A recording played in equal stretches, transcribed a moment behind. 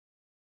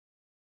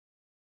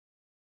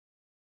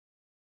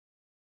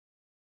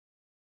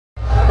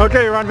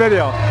Okay, you're on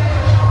video.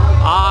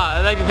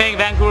 I'd like to thank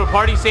Vancouver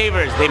Party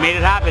Savers. They made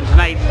it happen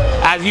tonight.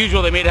 As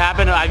usual, they made it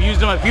happen. I've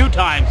used them a few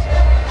times.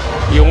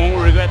 You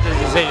won't regret this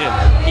decision.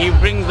 He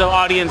brings the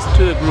audience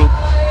to the group.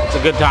 It's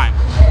a good time.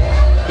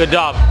 Good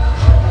job.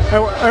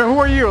 And who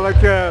are you?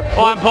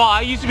 Oh, I'm Paul.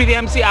 I used to be the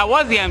MC. I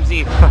was the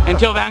MC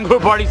until Vancouver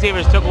Party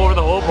Savers took over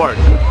the whole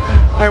party.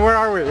 And where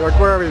are we? Where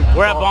are we?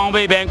 We're at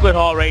Bombay Banquet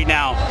Hall right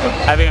now,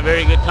 having a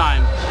very good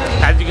time.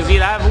 As you can see,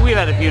 we've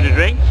had a few to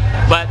drink,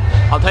 but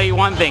I'll tell you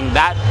one thing: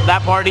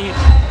 that party,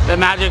 the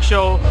magic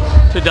show,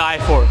 to die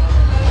for.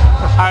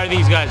 How are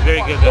these guys? Very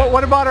good guys. Well,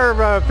 what about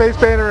our face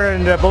painter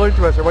and balloon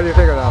twister? What do you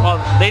think of them?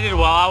 Well, they did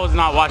well. I was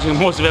not watching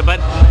most of it, but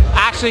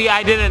actually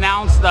I did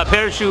announce the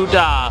parachute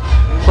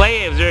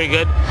play. It was very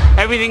good.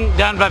 Everything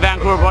done by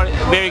Vancouver Party,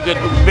 very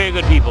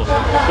good people.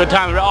 Good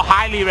time. I'll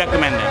highly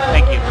recommend it.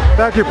 Thank you.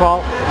 Thank you, Paul.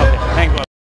 Okay, thank you.